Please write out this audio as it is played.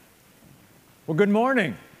Well, good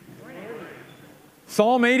morning.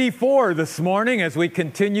 Psalm 84 this morning as we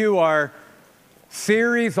continue our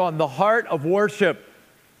series on the heart of worship.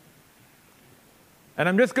 And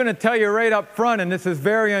I'm just going to tell you right up front, and this is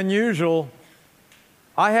very unusual,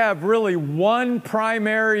 I have really one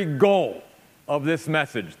primary goal of this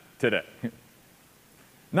message today.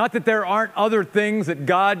 Not that there aren't other things that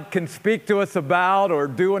God can speak to us about or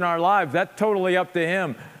do in our lives. That's totally up to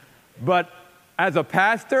Him. But as a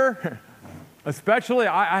pastor, especially,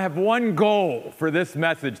 I have one goal for this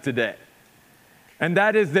message today. And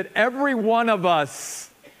that is that every one of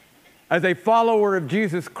us, as a follower of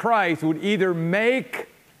Jesus Christ, would either make,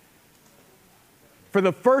 for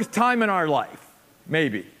the first time in our life,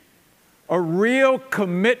 maybe, a real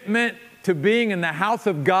commitment to being in the house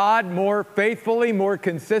of God more faithfully, more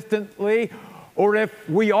consistently, or if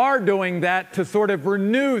we are doing that, to sort of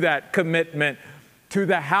renew that commitment to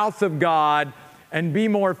the house of God and be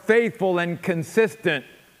more faithful and consistent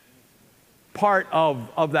part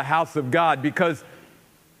of the house of God, because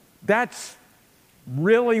that's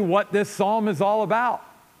really what this psalm is all about.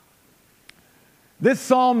 This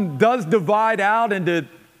psalm does divide out into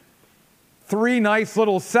three nice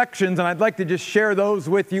little sections, and I'd like to just share those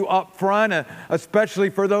with you up front, especially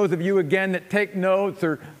for those of you, again, that take notes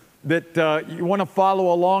or that you want to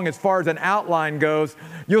follow along as far as an outline goes.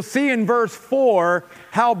 You'll see in verse 4,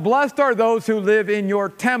 how blessed are those who live in your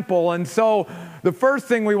temple. And so the first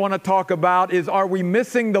thing we want to talk about is, are we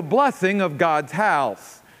missing the blessing of God's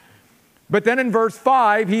house? But then in verse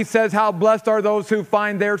 5, he says, how blessed are those who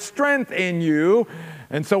find their strength in you.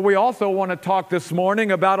 And so we also want to talk this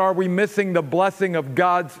morning about, are we missing the blessing of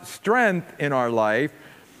God's strength in our life?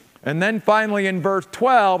 And then finally in verse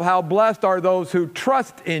 12, how blessed are those who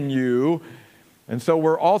trust in you. And so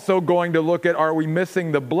we're also going to look at, are we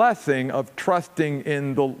missing the blessing of trusting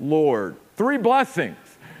in the Lord? Three blessings,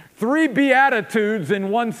 three beatitudes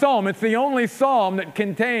in one psalm. It's the only psalm that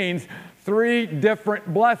contains three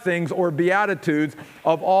different blessings or beatitudes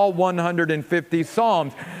of all 150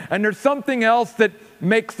 psalms. And there's something else that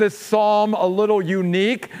makes this psalm a little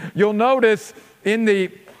unique. You'll notice in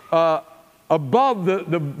the above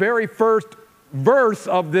the very first verse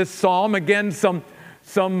of this psalm, again, some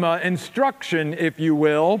instruction, if you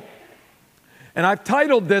will. And I've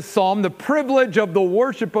titled this psalm, The Privilege of the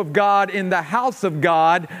Worship of God in the House of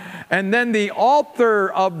God. And then the author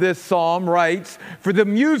of this psalm writes, for the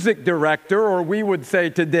music director, or we would say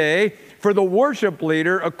today, for the worship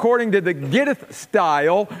leader, according to the Gittith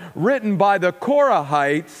style, written by the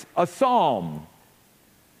Korahites, a psalm.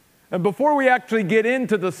 And before we actually get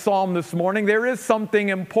into the psalm this morning, there is something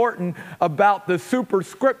important about the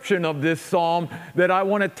superscription of this psalm that I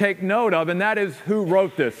want to take note of, and that is who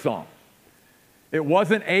wrote this psalm. It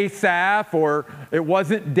wasn't Asaph, or it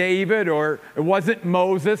wasn't David, or it wasn't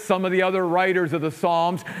Moses, some of the other writers of the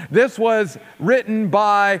Psalms. This was written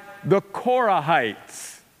by the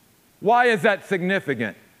Korahites. Why is that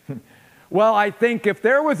significant? Well, I think if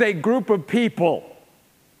there was a group of people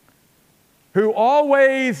who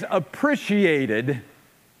always appreciated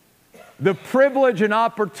the privilege and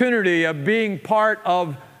opportunity of being part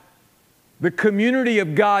of the community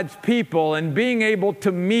of God's people and being able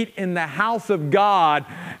to meet in the house of God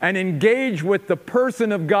and engage with the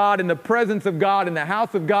person of God and the presence of God in the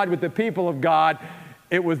house of God with the people of God,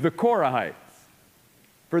 it was the Korahites.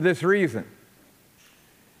 For this reason.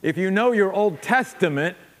 If you know your Old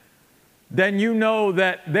Testament, then you know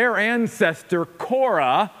that their ancestor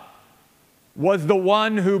Korah was the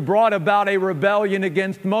one who brought about a rebellion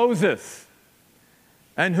against Moses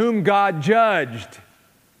and whom God judged.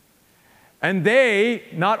 And they,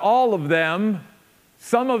 not all of them,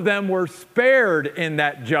 some of them were spared in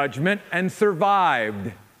that judgment and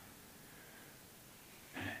survived.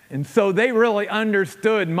 And so they really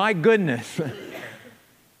understood, my goodness,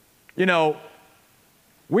 you know,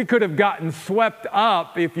 we could have gotten swept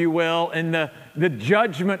up, if you will, in the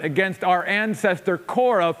judgment against our ancestor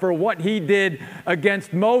Korah for what he did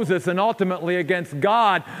against Moses and ultimately against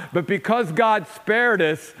God. But because God spared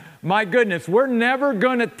us, my goodness, we're never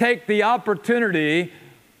going to take the opportunity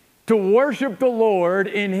to worship the Lord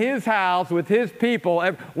in His house with His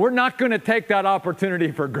people. We're not going to take that opportunity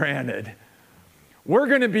for granted. We're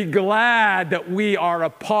going to be glad that we are a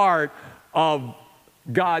part of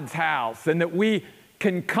God's house and that we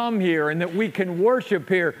can come here and that we can worship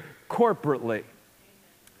here corporately.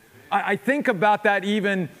 I think about that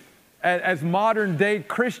even as modern day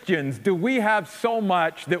Christians. Do we have so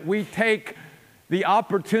much that we take the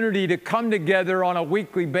opportunity to come together on a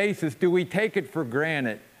weekly basis? Do we take it for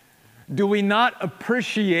granted? Do we not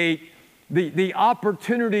appreciate the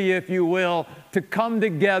opportunity, if you will, to come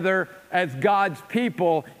together as God's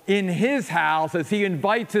people in His house as He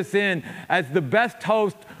invites us in as the best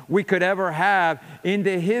host we could ever have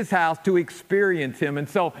into His house to experience Him. And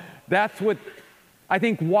so that's what I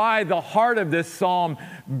think why the heart of this psalm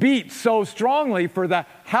beats so strongly for the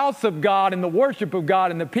house of God and the worship of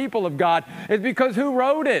God and the people of God is because who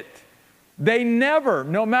wrote it? They never,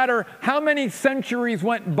 no matter how many centuries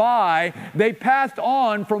went by, they passed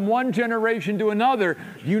on from one generation to another.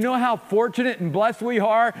 You know how fortunate and blessed we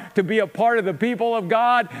are to be a part of the people of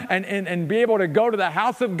God and be able to go to the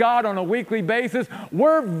house of God on a weekly basis?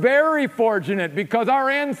 We're very fortunate because our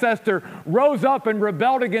ancestor rose up and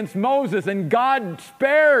rebelled against Moses, and God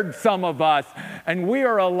spared some of us, and we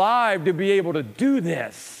are alive to be able to do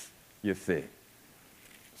this, you see.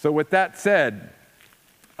 So with that said,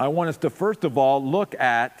 I want us to first of all look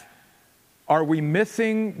at, are we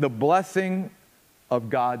missing the blessing of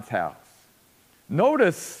God's house?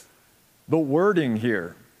 Notice the wording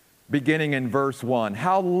here, beginning in verse 1.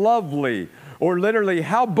 How lovely, or literally,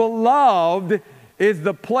 how beloved is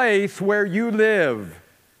the place where you live,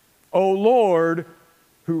 O Lord,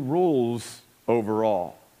 who rules over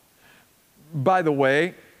all. By the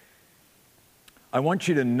way, I want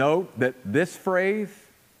you to note that this phrase,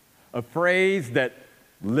 a phrase that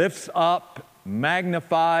lifts up,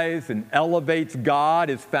 magnifies, and elevates God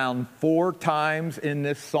is found 4 times in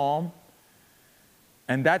this psalm.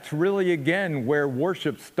 And that's really, again, where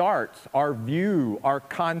worship starts, our view, our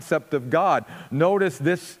concept of God. Notice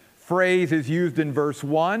this phrase is used in verse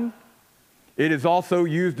 1. It is also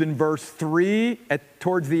used in verse 3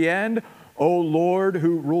 towards the end, O Lord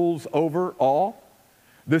who rules over all.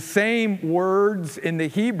 The same words in the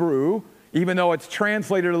Hebrew, even though it's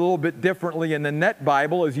translated a little bit differently in the Net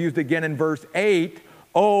Bible, is used again in verse 8,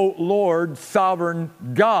 O Lord, sovereign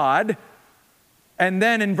God. And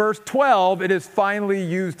then in verse 12, it is finally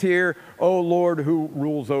used here, O Lord who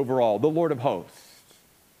rules over all, the Lord of hosts.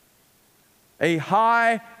 A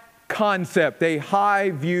high concept, a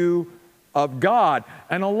high view of God.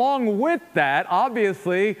 And along with that,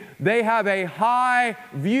 obviously, they have a high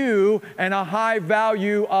view and a high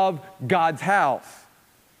value of God's house.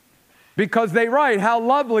 Because they write, how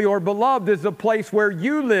lovely or beloved is the place where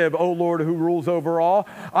you live, O Lord who rules over all.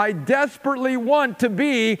 I desperately want to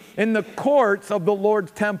be in the courts of the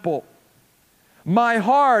Lord's temple. My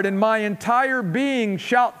heart and my entire being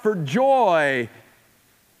shout for joy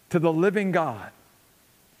to the living God.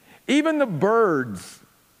 Even the birds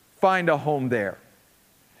find a home there.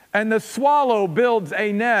 And the swallow builds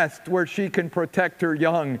a nest where she can protect her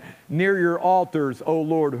young near your altars, O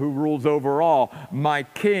Lord, who rules over all, my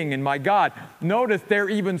King and my God. Notice they're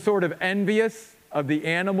even sort of envious of the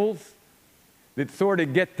animals that sort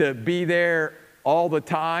of get to be there all the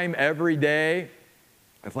time, every day.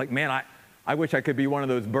 It's like, man, I wish I could be one of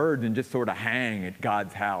those birds and just sort of hang at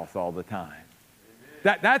God's house all the time.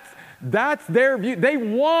 That's their view. They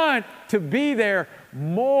want to be there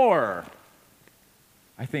more.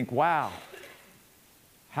 I think, wow,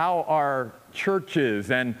 how our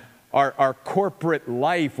churches and our corporate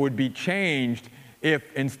life would be changed if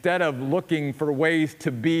instead of looking for ways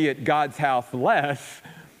to be at God's house less,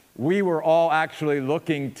 we were all actually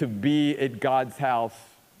looking to be at God's house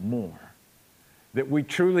more. That we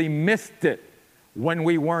truly missed it when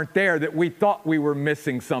we weren't there, that we thought we were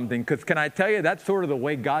missing something. Because can I tell you, that's sort of the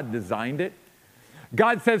way God designed it.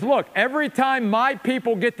 God says, look, every time my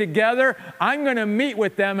people get together, I'm going to meet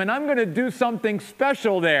with them and I'm going to do something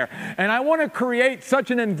special there. And I want to create such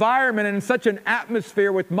an environment and such an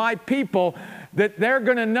atmosphere with my people that they're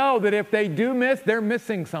going to know that if they do miss, they're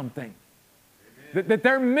missing something. That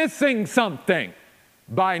they're missing something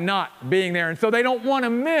by not being there. And so they don't want to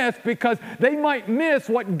miss because they might miss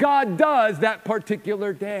what God does that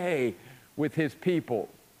particular day with His people,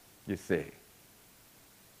 you see.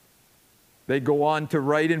 They go on to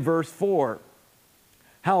write in verse 4,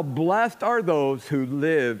 how blessed are those who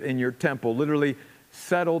live in your temple, literally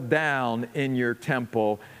settle down in your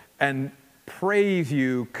temple and praise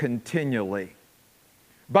you continually.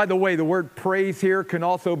 By the way, the word praise here can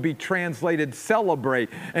also be translated celebrate.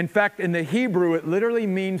 In fact, in the Hebrew, it literally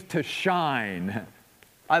means to shine.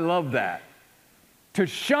 I love that. To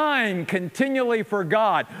shine continually for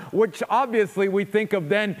God, which obviously we think of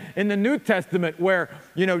then in the New Testament where,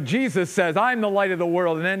 Jesus says, I'm the light of the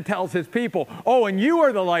world, and then tells His people, oh, and you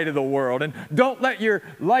are the light of the world, and don't let your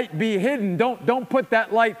light be hidden. Don't put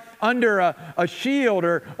that light under a shield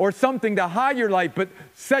or something to hide your light, but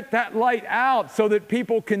set that light out so that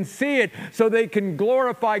people can see it, so they can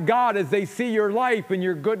glorify God as they see your life and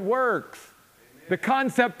your good works. Amen. The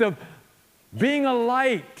concept of being a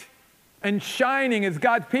light and shining as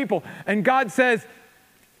God's people. And God says,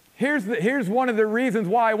 Here's one of the reasons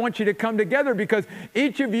why I want you to come together, because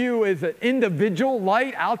each of you is an individual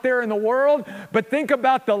light out there in the world, but think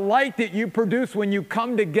about the light that you produce when you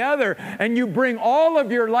come together and you bring all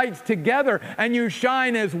of your lights together and you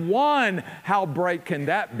shine as one. How bright can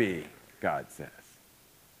that be, God says.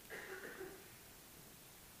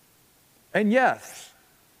 And yes,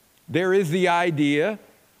 there is the idea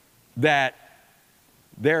that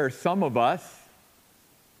there are some of us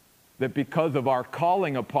that because of our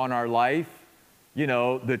calling upon our life,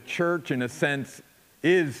 the church in a sense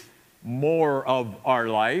is more of our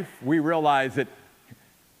life. We realize that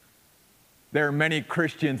there are many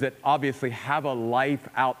Christians that obviously have a life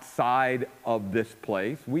outside of this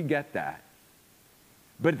place. We get that.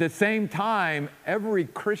 But at the same time, every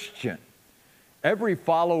Christian, every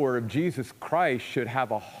follower of Jesus Christ should have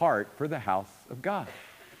a heart for the house of God.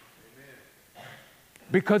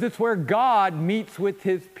 Because it's where God meets with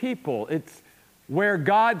his people. It's where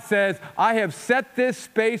God says, I have set this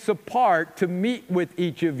space apart to meet with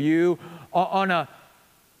each of you on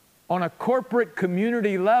a corporate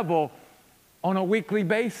community level on a weekly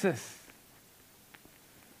basis.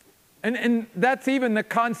 And that's even the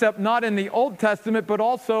concept not in the Old Testament, but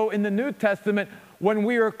also in the New Testament, when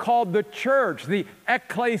we are called the church, the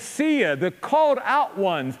ecclesia, the called out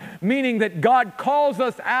ones, meaning that God calls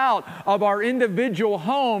us out of our individual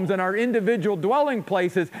homes and our individual dwelling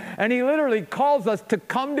places, and he literally calls us to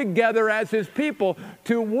come together as his people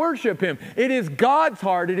to worship him. It is God's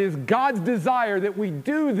heart, it is God's desire that we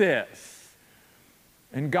do this.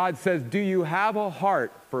 And God says, do you have a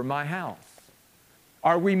heart for my house?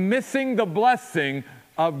 Are we missing the blessing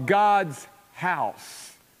of God's house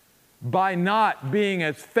by not being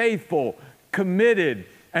as faithful, committed,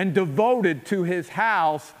 and devoted to his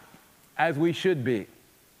house as we should be?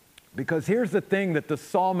 Because here's the thing that the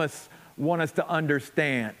psalmists want us to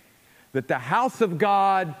understand, that the house of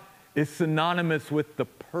God is synonymous with the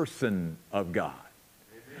person of God.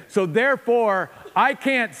 So therefore, I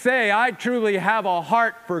can't say I truly have a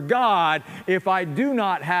heart for God if I do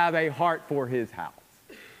not have a heart for his house.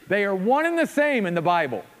 They are one and the same in the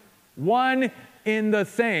Bible. One in the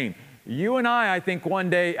same. You and I think one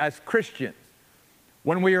day as Christians,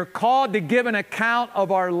 when we are called to give an account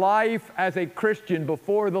of our life as a Christian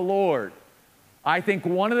before the Lord, I think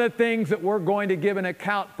one of the things that we're going to give an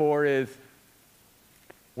account for is,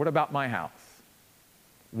 what about my house?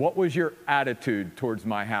 What was your attitude towards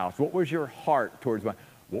my house? What was your heart towards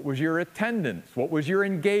what was your attendance? What was your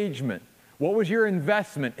engagement? What was your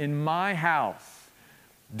investment in my house?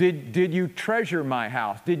 Did you treasure my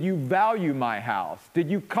house? Did you value my house? Did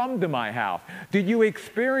you come to my house? Did you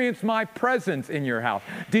experience my presence in your house?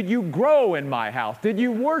 Did you grow in my house? Did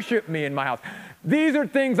you worship me in my house? These are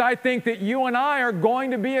things I think that you and I are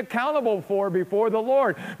going to be accountable for before the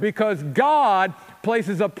Lord, because God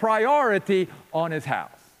places a priority on his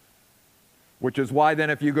house. Which is why then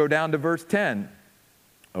if you go down to verse 10,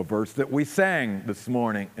 a verse that we sang this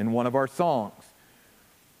morning in one of our songs,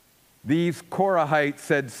 these Korahites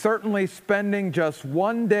said, certainly spending just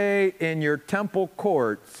one day in your temple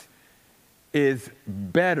courts is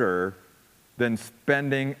better than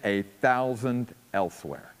spending 1,000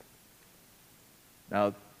 elsewhere.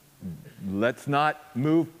 Now, let's not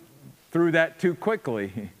move through that too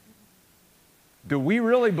quickly. Do we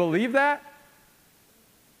really believe that?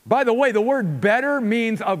 By the way, the word better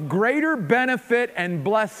means of greater benefit and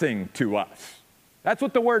blessing to us. That's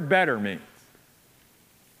what the word better means.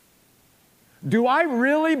 Do I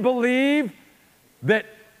really believe that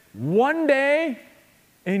one day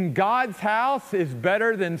in God's house is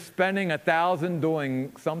better than spending 1,000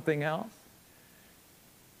 doing something else?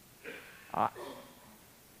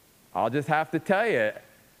 I'll just have to tell you,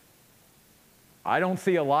 I don't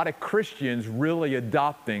see a lot of Christians really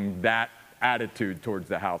adopting that attitude towards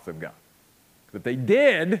the house of God. If they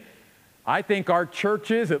did, I think our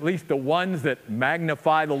churches, at least the ones that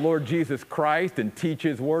magnify the Lord Jesus Christ and teach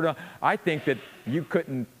his word, I think that you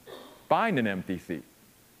couldn't find an empty seat.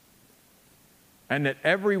 And that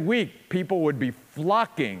every week people would be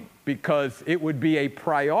flocking because it would be a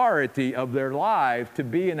priority of their lives to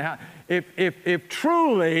be in the house. If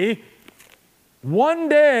truly one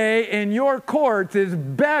day in your courts is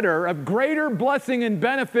better, of greater blessing and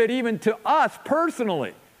benefit even to us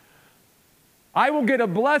personally, I will get a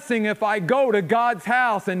blessing if I go to God's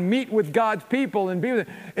house and meet with God's people and be with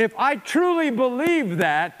them. If I truly believe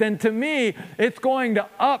that, then to me, it's going to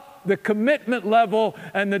up the commitment level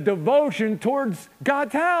and the devotion towards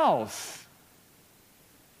God's house.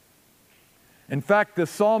 In fact, the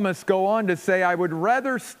psalmists go on to say, I would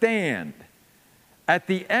rather stand at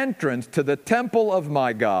the entrance to the temple of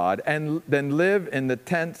my God than live in the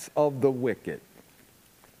tents of the wicked.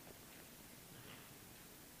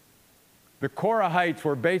 the Korahites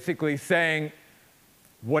were basically saying,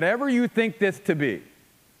 whatever you think this to be,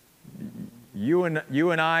 you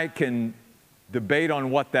and I can debate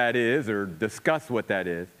on what that is or discuss what that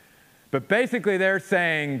is. But basically they're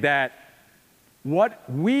saying that what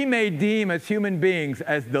we may deem as human beings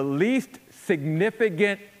as the least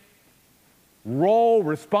significant role,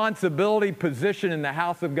 responsibility, position in the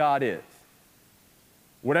house of God is,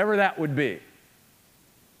 whatever that would be,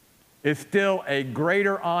 is still a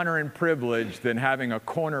greater honor and privilege than having a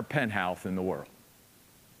corner penthouse in the world.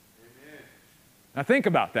 Amen. Now think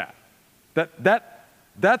about that.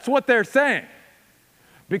 That's what they're saying.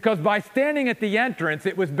 Because by standing at the entrance,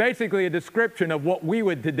 it was basically a description of what we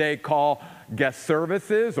would today call guest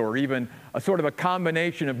services, or even a sort of a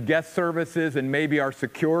combination of guest services and maybe our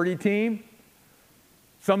security team.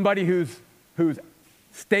 Somebody who's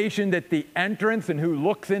stationed at the entrance and who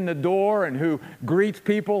looks in the door and who greets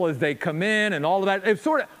people as they come in and all of that. It's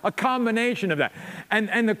sort of a combination of that.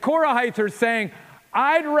 And the Korahites are saying,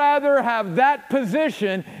 I'd rather have that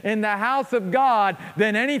position in the house of God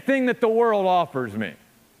than anything that the world offers me.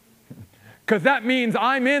 Because that means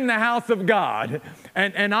I'm in the house of God,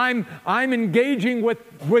 and I'm engaging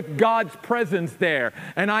with God's presence there,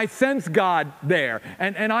 and I sense God there,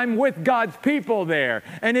 and I'm with God's people there.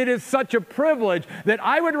 And it is such a privilege that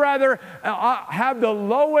I would rather have the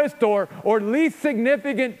lowest or least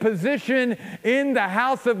significant position in the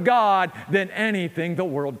house of God than anything the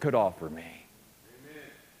world could offer me.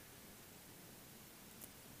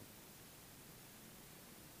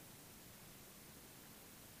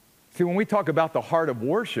 See, when we talk about the heart of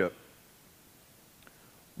worship,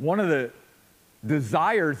 one of the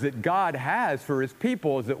desires that God has for His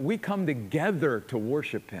people is that we come together to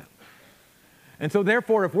worship Him. And so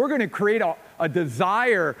therefore, if we're going to create a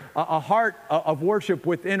desire, a heart of worship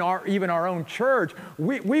within even our own church,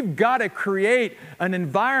 we've got to create an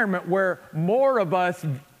environment where more of us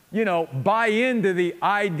buy into the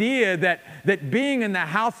idea that being in the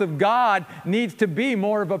house of God needs to be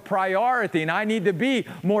more of a priority, and I need to be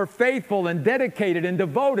more faithful and dedicated and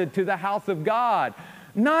devoted to the house of God.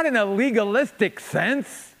 Not in a legalistic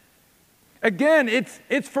sense. Again,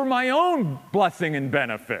 it's for my own blessing and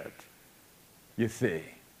benefit, you see.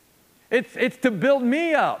 It's to build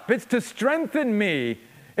me up. It's to strengthen me.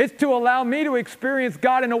 It's to allow me to experience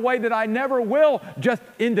God in a way that I never will just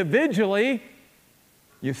individually.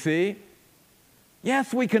 You see?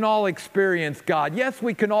 Yes, we can all experience God. Yes,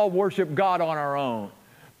 we can all worship God on our own.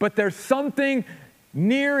 But there's something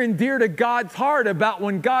near and dear to God's heart about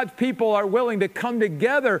when God's people are willing to come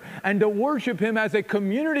together and to worship Him as a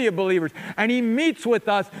community of believers. And He meets with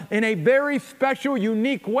us in a very special,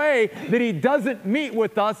 unique way that He doesn't meet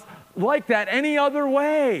with us like that any other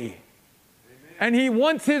way. Amen. And He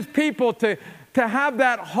wants His people to have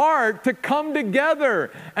that heart to come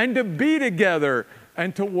together and to be together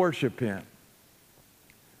and to worship Him.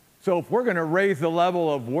 So if we're going to raise the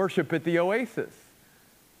level of worship at the Oasis,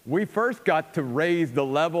 we first got to raise the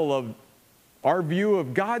level of our view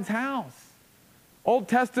of God's house, Old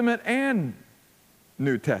Testament and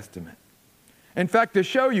New Testament. In fact, to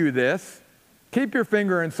show you this, keep your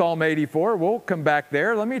finger in Psalm 84. We'll come back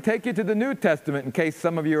there. Let me take you to the New Testament in case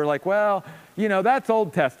some of you are like, well, that's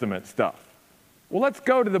Old Testament stuff. Well, let's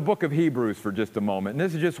go to the book of Hebrews for just a moment. And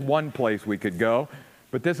this is just one place we could go,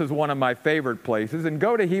 but this is one of my favorite places. And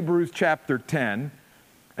go to Hebrews chapter 10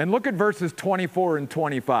 and look at verses 24 and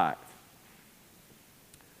 25.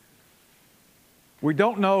 We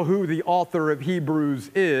don't know who the author of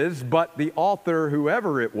Hebrews is, but the author,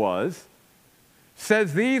 whoever it was,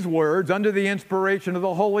 says these words under the inspiration of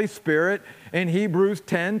the Holy Spirit in Hebrews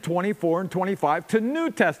 10, 24 and 25 to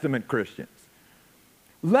New Testament Christians.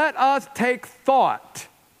 Let us take thought,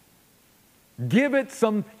 give it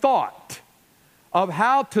some thought, of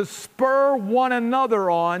how to spur one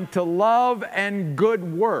another on to love and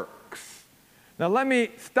good works. Now let me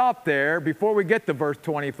stop there before we get to verse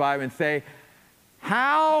 25 and say,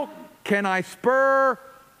 how can I spur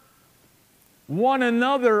one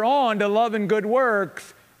another on to love and good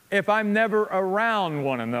works if I'm never around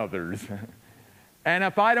one another's? And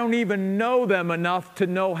if I don't even know them enough to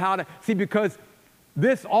know how to... See, because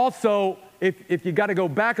this also, if you got to go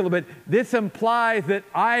back a little bit, this implies that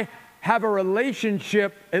I have a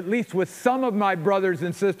relationship, at least with some of my brothers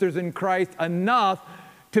and sisters in Christ, enough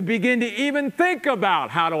to begin to even think about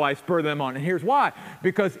how do I spur them on. And here's why.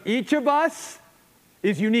 Because each of us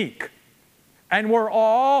is unique. And we're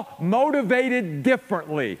all motivated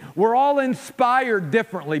differently. We're all inspired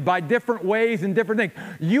differently by different ways and different things.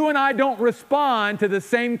 You and I don't respond to the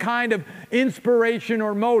same kind of inspiration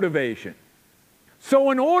or motivation.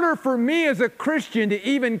 So in order for me as a Christian to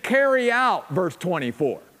even carry out verse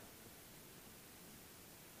 24,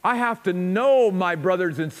 I have to know my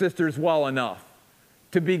brothers and sisters well enough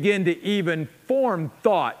to begin to even form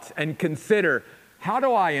thoughts and consider, how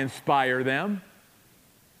do I inspire them?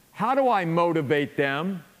 How do I motivate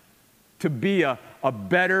them to be a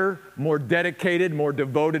better, more dedicated, more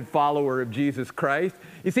devoted follower of Jesus Christ?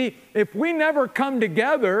 You see, if we never come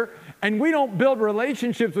together and we don't build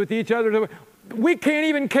relationships with each other, we can't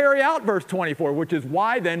even carry out verse 24, which is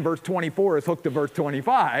why then verse 24 is hooked to verse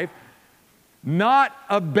 25. Not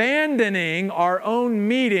abandoning our own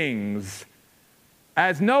meetings,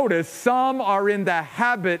 as notice, some are in the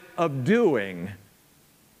habit of doing.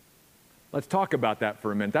 Let's talk about that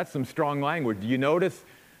for a minute. That's some strong language. Do you notice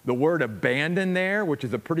the word abandon there, which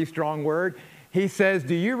is a pretty strong word? He says,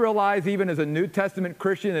 do you realize even as a New Testament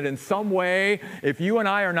Christian that in some way, if you and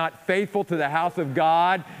I are not faithful to the house of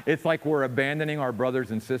God, it's like we're abandoning our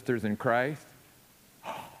brothers and sisters in Christ?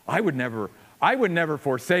 I would never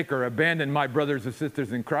forsake or abandon my brothers and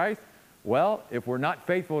sisters in Christ. Well, if we're not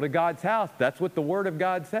faithful to God's house, that's what the Word of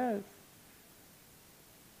God says.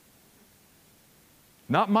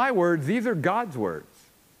 Not my words, these are God's words.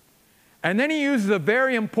 And then he uses a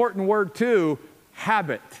very important word too,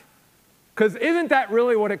 habit. Because isn't that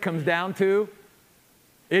really what it comes down to?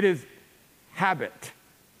 It is habit.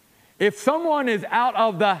 If someone is out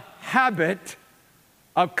of the habit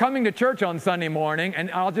of coming to church on Sunday morning,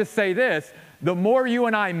 and I'll just say this, the more you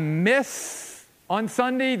and I miss on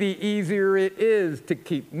Sunday, the easier it is to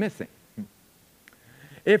keep missing.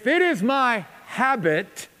 If it is my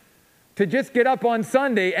habit to just get up on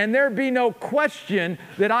Sunday and there be no question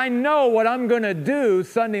that I know what I'm going to do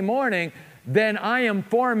Sunday morning, then I am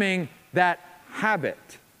forming that habit.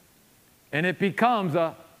 And it becomes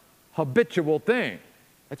a habitual thing.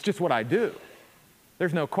 That's just what I do.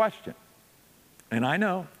 There's no question. And I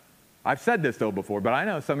know, I've said this though before, but I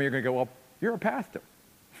know some of you are going to go, well, you're a pastor.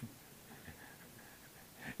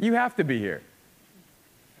 You have to be here.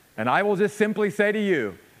 And I will just simply say to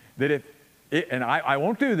you that I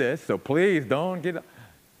won't do this, so please don't get...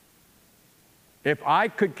 If I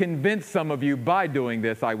could convince some of you by doing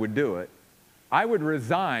this, I would do it. I would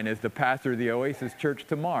resign as the pastor of the Oasis Church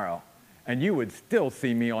tomorrow, and you would still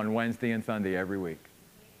see me on Wednesday and Sunday every week.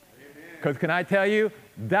 Because can I tell you,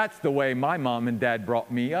 that's the way my mom and dad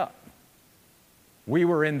brought me up. We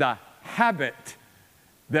were in the habit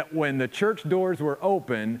that when the church doors were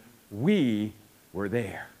open, we were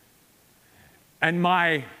there. And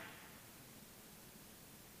my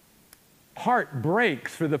heart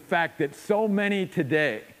breaks for the fact that so many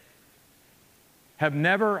today have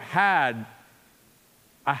never had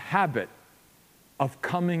a habit of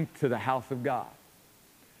coming to the house of God.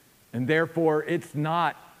 And therefore, it's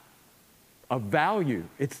not a value.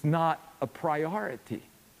 It's not a priority.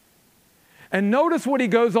 And notice what he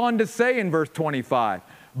goes on to say in verse 25.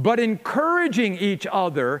 But encouraging each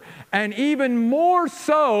other, and even more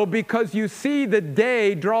so because you see the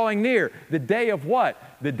day drawing near. The day of what?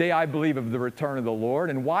 The day, I believe, of the return of the Lord.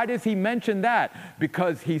 And why does he mention that?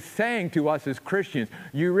 Because he's saying to us as Christians,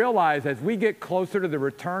 you realize as we get closer to the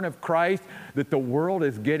return of Christ, that the world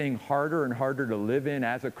is getting harder and harder to live in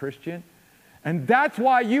as a Christian. And that's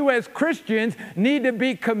why you as Christians need to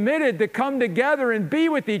be committed to come together and be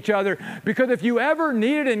with each other. Because if you ever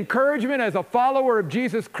needed encouragement as a follower of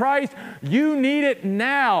Jesus Christ, you need it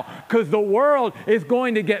now. Because the world is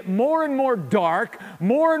going to get more and more dark,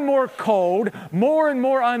 more and more cold, more and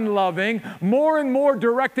more unloving, more and more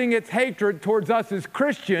directing its hatred towards us as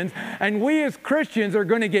Christians. And we as Christians are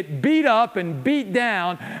going to get beat up and beat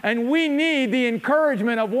down. And we need the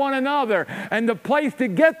encouragement of one another. And the place to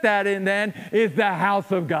get that in then is the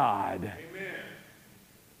house of God. Amen.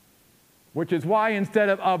 Which is why instead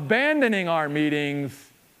of abandoning our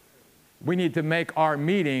meetings, we need to make our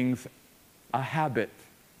meetings a habit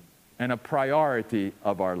and a priority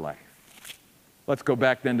of our life. Let's go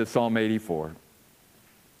back then to Psalm 84.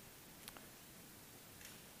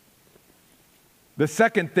 The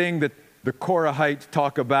second thing that the Korahites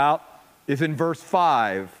talk about is in verse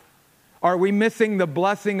 5. Are we missing the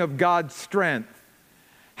blessing of God's strength?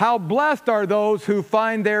 How blessed are those who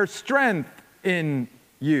find their strength in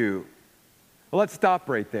you. Well, let's stop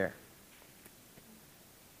right there.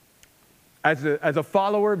 As a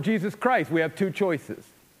follower of Jesus Christ, we have two choices.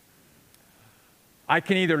 I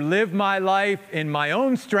can either live my life in my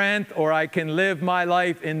own strength, or I can live my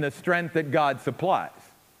life in the strength that God supplies.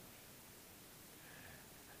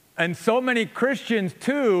 And so many Christians,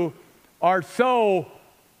 too, are so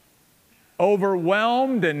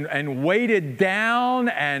overwhelmed and weighted down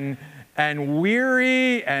and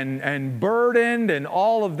weary and burdened and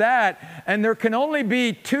all of that. And there can only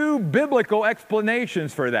be two biblical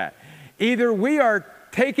explanations for that. Either we are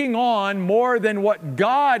taking on more than what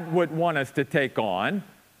God would want us to take on,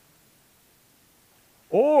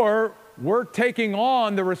 or we're taking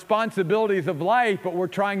on the responsibilities of life, but we're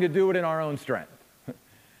trying to do it in our own strength.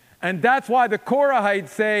 And that's why the Korahites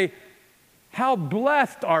say, how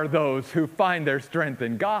blessed are those who find their strength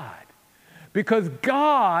in God. Because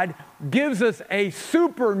God gives us a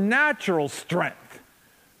supernatural strength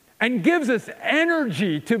and gives us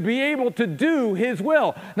energy to be able to do His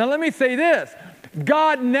will. Now let me say this,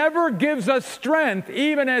 God never gives us strength,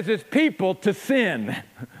 even as His people, to sin.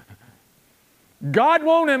 God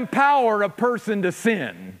won't empower a person to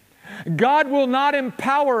sin. God will not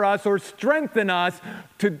empower us or strengthen us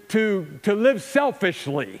to live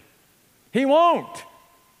selfishly. He won't.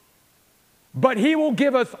 But He will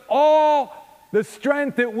give us all the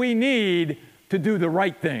strength that we need to do the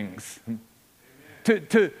right things,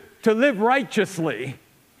 to live righteously,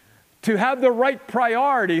 to have the right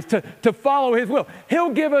priorities, to follow His will.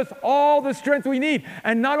 He'll give us all the strength we need.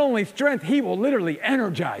 And not only strength, He will literally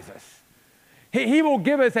energize us. He will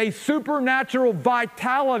give us a supernatural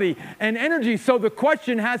vitality and energy. So the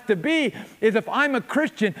question has to be, is if I'm a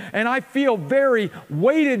Christian and I feel very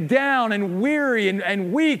weighted down and weary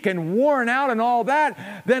and weak and worn out and all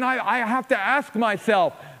that, then I have to ask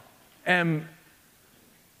myself, am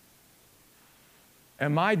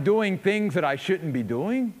I doing things that I shouldn't be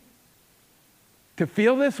doing to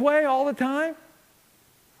feel this way all the time?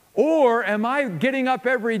 Or am I getting up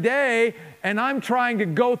every day and I'm trying to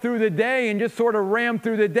go through the day and just sort of ram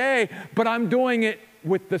through the day, but I'm doing it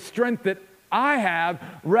with the strength that I have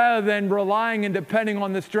rather than relying and depending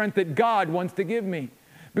on the strength that God wants to give me?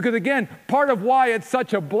 Because again, part of why it's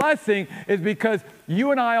such a blessing is because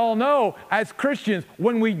you and I all know as Christians,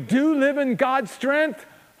 when we do live in God's strength,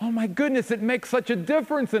 oh my goodness, it makes such a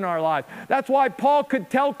difference in our life. That's why Paul could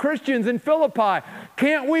tell Christians in Philippi,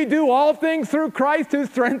 can't we do all things through Christ who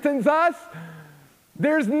strengthens us?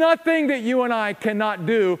 There's nothing that you and I cannot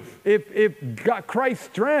do if Christ's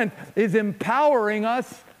strength is empowering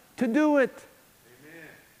us to do it. Amen.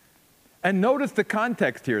 And notice the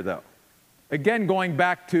context here, though. Again, going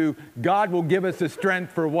back to God will give us the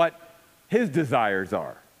strength for what His desires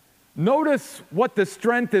are. Notice what the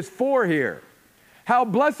strength is for here. How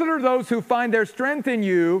blessed are those who find their strength in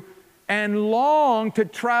you and long to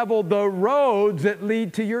travel the roads that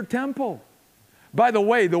lead to your temple. By the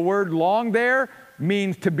way, the word long there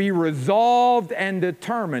means to be resolved and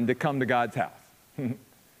determined to come to God's house.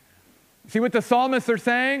 See what the psalmists are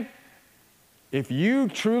saying? If you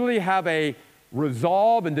truly have a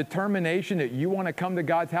resolve and determination that you want to come to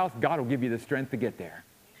God's house, God will give you the strength to get there.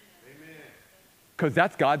 Because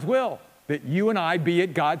that's God's will, that you and I be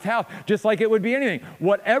at God's house, just like it would be anything.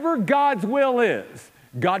 Whatever God's will is,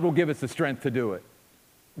 God will give us the strength to do it.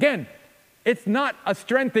 Again, it's not a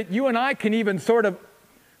strength that you and I can even sort of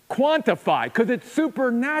quantify because it's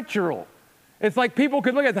supernatural. It's like people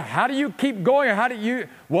could look at, how do you keep going? Or how do you?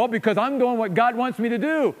 Well, because I'm doing what God wants me to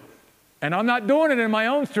do. And I'm not doing it in my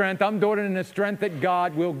own strength. I'm doing it in the strength that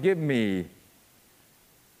God will give me.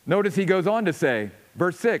 Notice he goes on to say,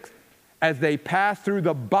 verse 6, as they pass through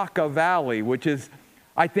the Baca Valley, which is,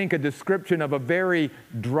 I think, a description of a very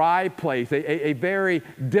dry place, a very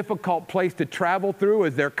difficult place to travel through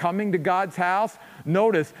as they're coming to God's house.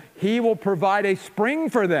 Notice, He will provide a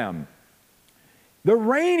spring for them. The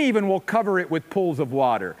rain even will cover it with pools of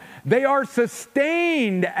water. They are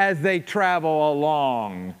sustained as they travel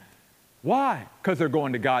along. Why? Because they're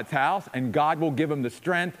going to God's house, and God will give them the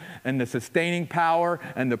strength and the sustaining power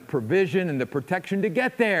and the provision and the protection to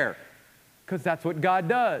get there. Because that's what God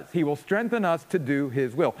does. He will strengthen us to do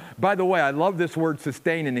His will. By the way, I love this word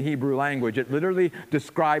sustain in the Hebrew language. It literally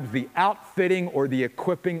describes the outfitting or the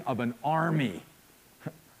equipping of an army.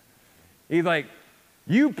 He's like,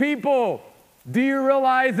 you people, do you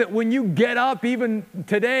realize that when you get up even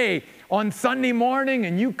today on Sunday morning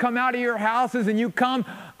and you come out of your houses and you come,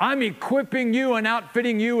 I'm equipping you and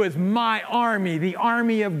outfitting you as my army, the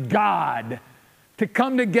army of God, to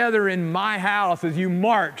come together in my house as you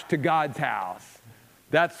march to God's house.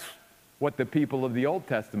 That's what the people of the Old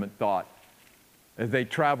Testament thought as they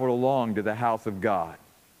traveled along to the house of God.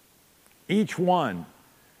 Each one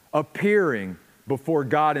appearing before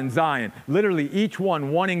God in Zion. Literally, each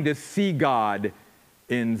one wanting to see God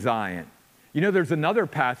in Zion. You know, there's another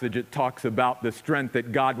passage that talks about the strength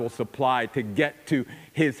that God will supply to get to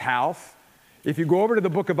His house. If you go over to the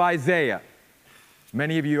book of Isaiah,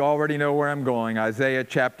 many of you already know where I'm going. Isaiah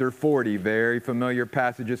chapter 40, very familiar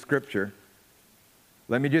passage of Scripture.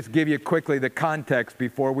 Let me just give you quickly the context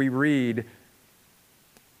before we read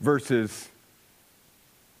verses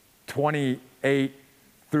 28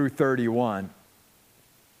 through 31.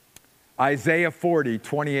 Isaiah 40,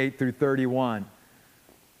 28 through 31.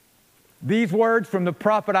 These words from the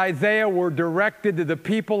prophet Isaiah were directed to the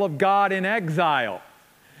people of God in exile.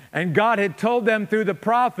 And God had told them through the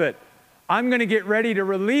prophet, I'm going to get ready to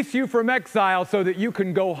release you from exile so that you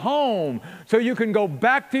can go home, so you can go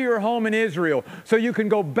back to your home in Israel, so you can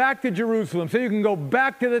go back to Jerusalem, so you can go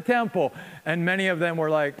back to the temple. And many of them were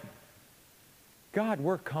like, God,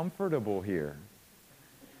 we're comfortable here.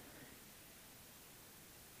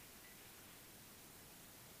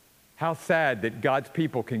 How sad that God's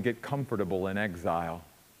people can get comfortable in exile,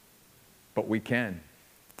 but we can.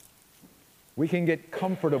 We can get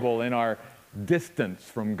comfortable in our distance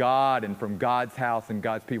from God and from God's house and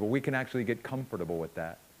God's people. We can actually get comfortable with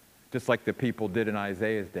that, just like the people did in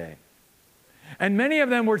Isaiah's day. And many of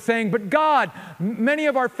them were saying, but God, many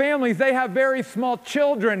of our families, they have very small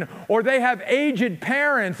children, or they have aged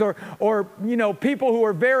parents, or people who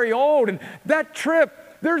are very old. And that trip,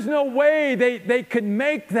 there's no way they could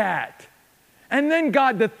make that. And then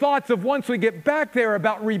God, the thoughts of once we get back there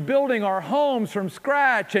about rebuilding our homes from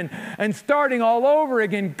scratch and starting all over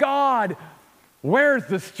again, God, where's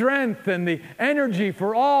the strength and the energy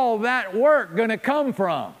for all that work going to come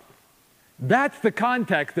from? That's the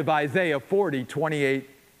context of Isaiah 40, 28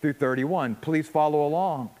 through 31. Please follow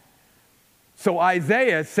along. So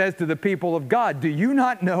Isaiah says to the people of God, do you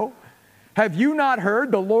not know? Have you not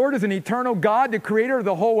heard? The Lord is an eternal God, the creator of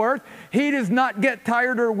the whole earth. He does not get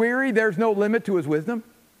tired or weary. There's no limit to his wisdom.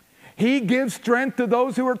 He gives strength to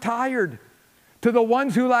those who are tired. To the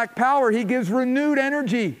ones who lack power, he gives renewed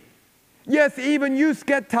energy. Yes, even youths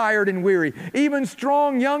get tired and weary. Even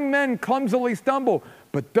strong young men clumsily stumble.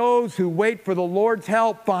 But those who wait for the Lord's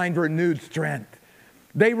help find renewed strength.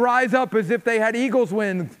 They rise up as if they had eagle's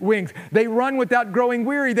wings. They run without growing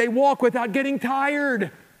weary. They walk without getting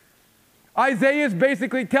tired. Isaiah is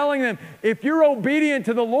basically telling them, if you're obedient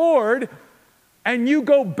to the Lord and you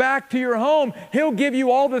go back to your home, he'll give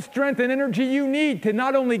you all the strength and energy you need to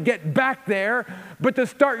not only get back there, but to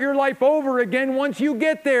start your life over again once you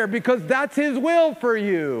get there, because that's his will for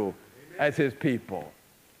you as his people.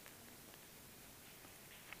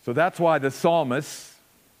 So that's why the psalmists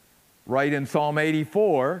write in Psalm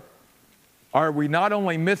 84, are we not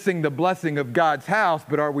only missing the blessing of God's house,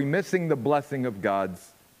 but are we missing the blessing of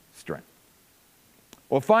God's strength?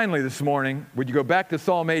 Well, finally this morning, would you go back to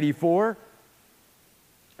Psalm 84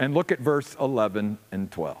 and look at verse 11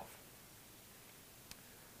 and 12,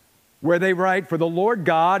 where they write, for the Lord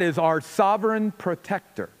God is our sovereign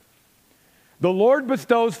protector. The Lord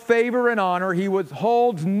bestows favor and honor. He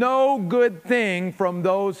withholds no good thing from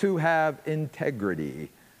those who have integrity.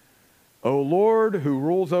 O Lord, who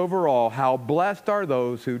rules over all, how blessed are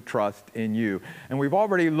those who trust in you. And we've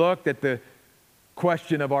already looked at the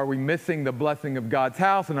question of, are we missing the blessing of God's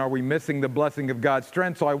house, and are we missing the blessing of God's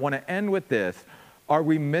strength? So I want to end with this. Are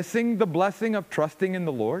we missing the blessing of trusting in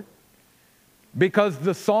the Lord? Because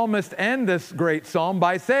the psalmist ends this great psalm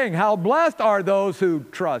by saying, how blessed are those who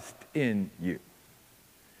trust in you.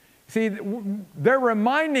 See, they're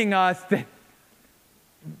reminding us that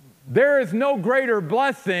there is no greater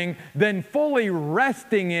blessing than fully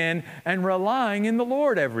resting in and relying in the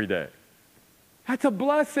Lord every day. That's a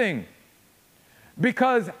blessing.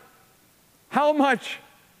 Because how much,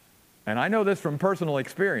 and I know this from personal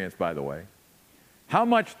experience, by the way, how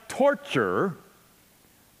much torture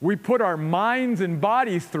we put our minds and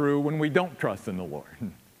bodies through when we don't trust in the Lord,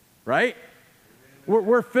 right?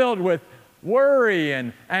 We're filled with worry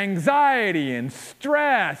and anxiety and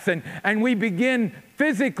stress, and we begin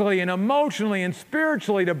physically and emotionally and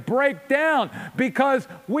spiritually to break down because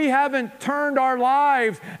we haven't turned our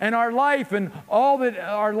lives and our life and all that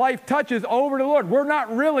our life touches over to the Lord. We're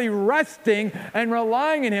not really resting and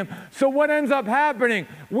relying on him. So what ends up happening?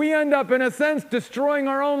 We end up, in a sense, destroying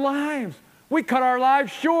our own lives. We cut our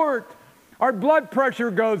lives short. Our blood pressure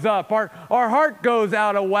goes up. Our heart goes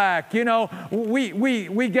out of whack. You know,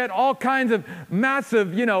 we get all kinds of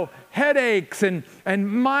massive, headaches and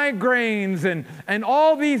migraines and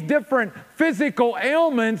all these different physical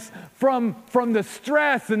ailments from the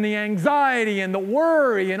stress and the anxiety and the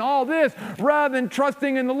worry and all this, rather than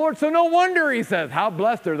trusting in the Lord. So no wonder he says, how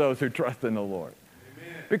blessed are those who trust in the Lord.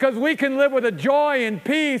 Amen. Because we can live with a joy and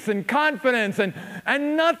peace and confidence and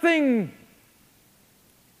nothing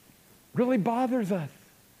really bothers us,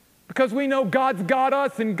 because we know God's got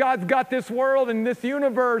us and God's got this world and this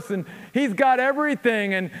universe and he's got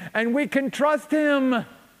everything, and we can trust him. Amen.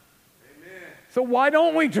 So why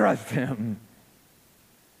don't we trust him?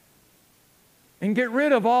 And get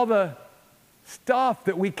rid of all the stuff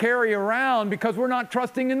that we carry around because we're not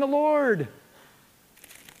trusting in the Lord.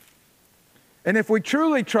 And if we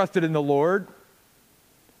truly trusted in the Lord,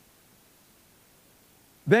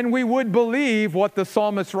 then we would believe what the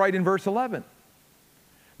psalmist writes in verse 11.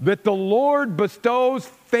 That the Lord bestows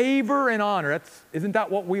favor and honor. Isn't that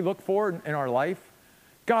what we look for in our life?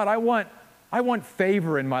 God, I want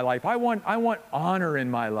favor in my life. I want honor in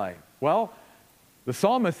my life. Well, the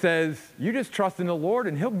psalmist says, you just trust in the Lord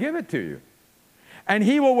and He'll give it to you. And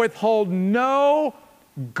He will withhold no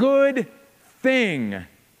good thing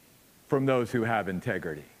from those who have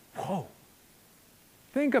integrity. Whoa.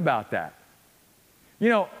 Think about that. You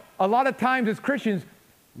know, a lot of times as Christians,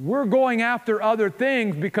 we're going after other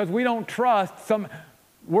things because we don't trust some.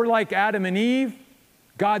 We're like Adam and Eve.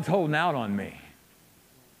 God's holding out on me.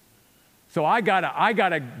 So I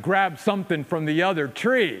gotta grab something from the other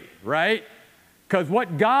tree, right? Because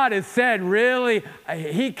what God has said, really,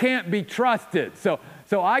 He can't be trusted. So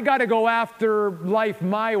I gotta go after life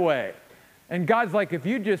my way. And God's like, if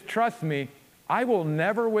you just trust me, I will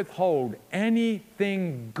never withhold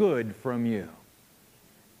anything good from you.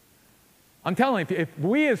 I'm telling you, if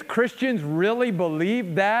we as Christians really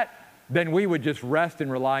believe that, then we would just rest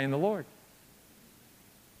and rely on the Lord.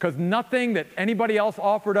 Because nothing that anybody else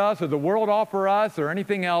offered us or the world offer us or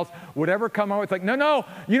anything else would ever come out. It's like, no,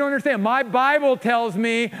 you don't understand. My Bible tells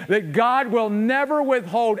me that God will never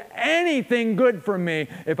withhold anything good from me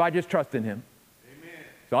if I just trust in Him. Amen.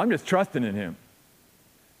 So I'm just trusting in Him.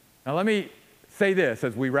 Now let me say this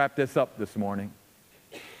as we wrap this up this morning.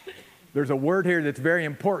 There's a word here that's very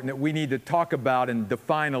important that we need to talk about and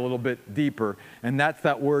define a little bit deeper, and that's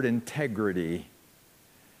that word integrity.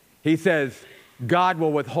 He says, God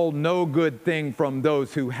will withhold no good thing from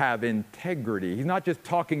those who have integrity. He's not just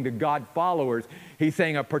talking to God followers. He's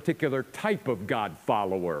saying a particular type of God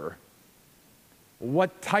follower.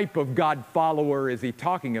 What type of God follower is he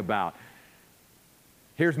talking about?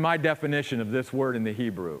 Here's my definition of this word in the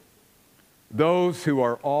Hebrew. Those who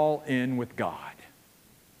are all in with God.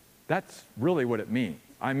 That's really what it means.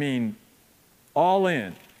 I mean, all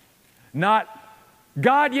in. Not,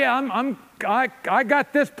 God, yeah, I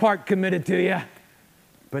got this part committed to you,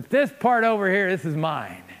 but this part over here, this is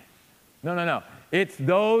mine. No. It's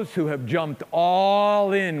those who have jumped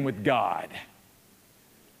all in with God.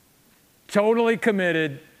 Totally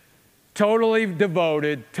committed, totally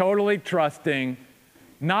devoted, totally trusting,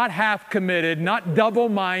 not half committed, not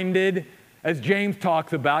double-minded, as James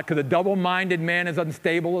talks about, because a double-minded man is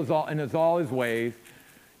unstable in all his ways.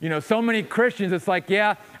 You know, so many Christians, it's like,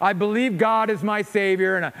 yeah, I believe God is my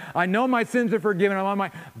Savior, and I know my sins are forgiven.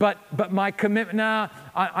 But my commitment,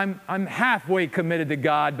 I'm halfway committed to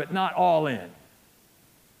God, but not all in.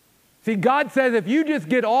 See, God says, if you just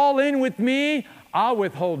get all in with me, I'll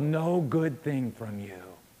withhold no good thing from you.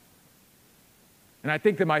 And I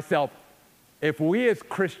think to myself, if we as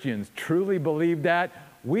Christians truly believe that,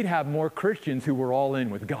 we'd have more Christians who were all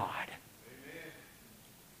in with God. Amen.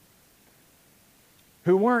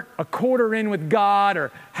 Who weren't a quarter in with God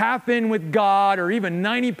or half in with God or even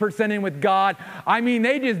 90% in with God. I mean,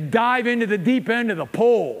 they just dive into the deep end of the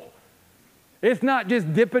pool. It's not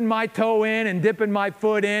just dipping my toe in and dipping my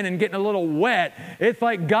foot in and getting a little wet. It's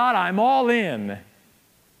like, God, I'm all in.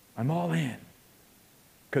 I'm all in.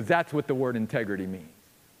 Because that's what the word integrity means.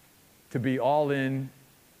 To be all in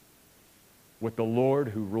with the Lord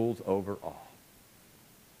who rules over all.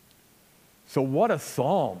 So what a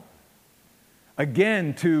psalm.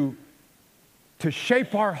 Again, to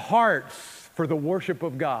shape our hearts for the worship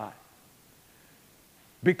of God.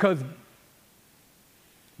 Because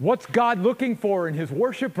what's God looking for in His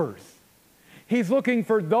worshipers? He's looking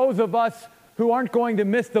for those of us who aren't going to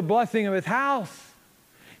miss the blessing of His house.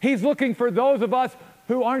 He's looking for those of us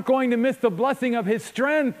who aren't going to miss the blessing of His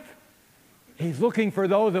strength. He's looking for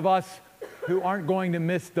those of us who aren't going to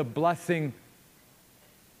miss the blessing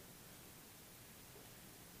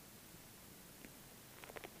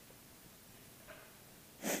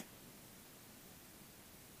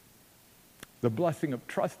of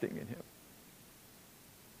trusting in Him.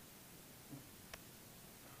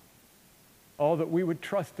 Oh, that we would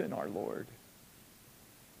trust in our Lord.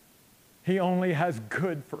 He only has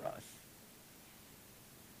good for us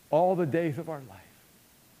all the days of our life.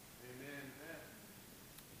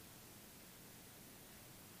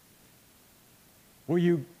 Will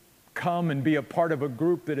you come and be a part of a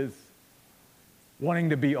group that is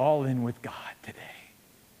wanting to be all in with God today?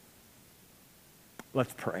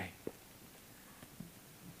 Let's pray.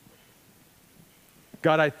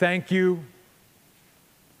 God, I thank you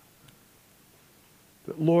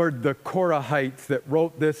that, Lord, the Korahites that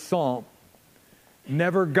wrote this psalm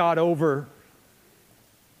never got over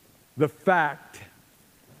the fact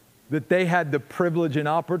that they had the privilege and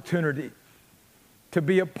opportunity to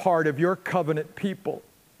be a part of your covenant people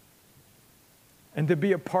and to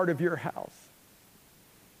be a part of your house.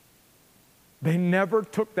 They never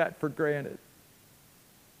took that for granted.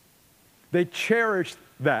 They cherished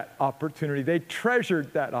that opportunity. They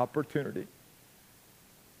treasured that opportunity.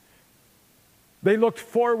 They looked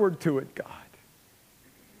forward to it, God.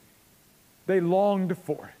 They longed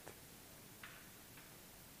for it.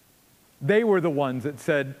 They were the ones that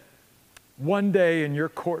said, one day in your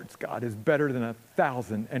courts, God, is better than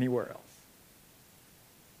 1,000 anywhere else.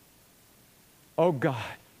 Oh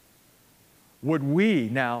God, would we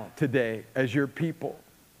now today as your people,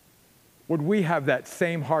 would we have that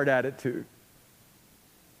same heart attitude?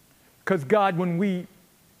 Because God, when we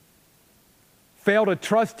fail to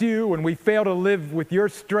trust you, when we fail to live with your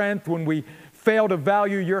strength, when we fail to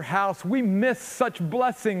value your house, we miss such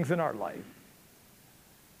blessings in our life.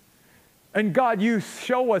 And God, you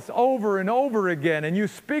show us over and over again, and you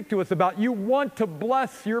speak to us about you want to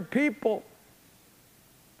bless your people.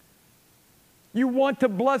 You want to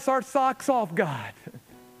bless our socks off, God.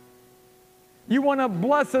 You want to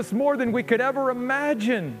bless us more than we could ever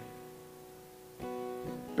imagine.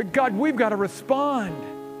 But God, we've got to respond.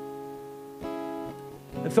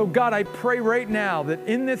 And so God, I pray right now that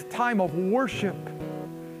in this time of worship,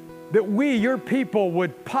 that we, your people,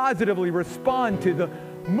 would positively respond to the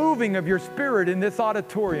moving of your Spirit in this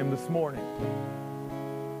auditorium this morning.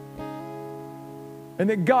 And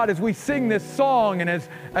that God, as we sing this song and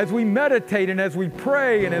as we meditate and as we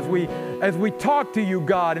pray and as we talk to you,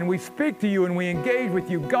 God, and we speak to you and we engage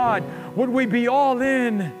with you, God, would we be all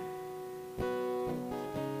in?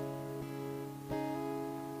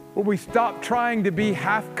 Would we stop trying to be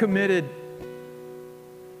half committed?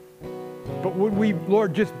 But would we,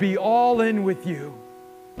 Lord, just be all in with you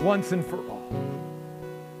once and for all?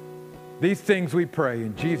 These things we pray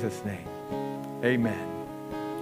in Jesus' name. Amen.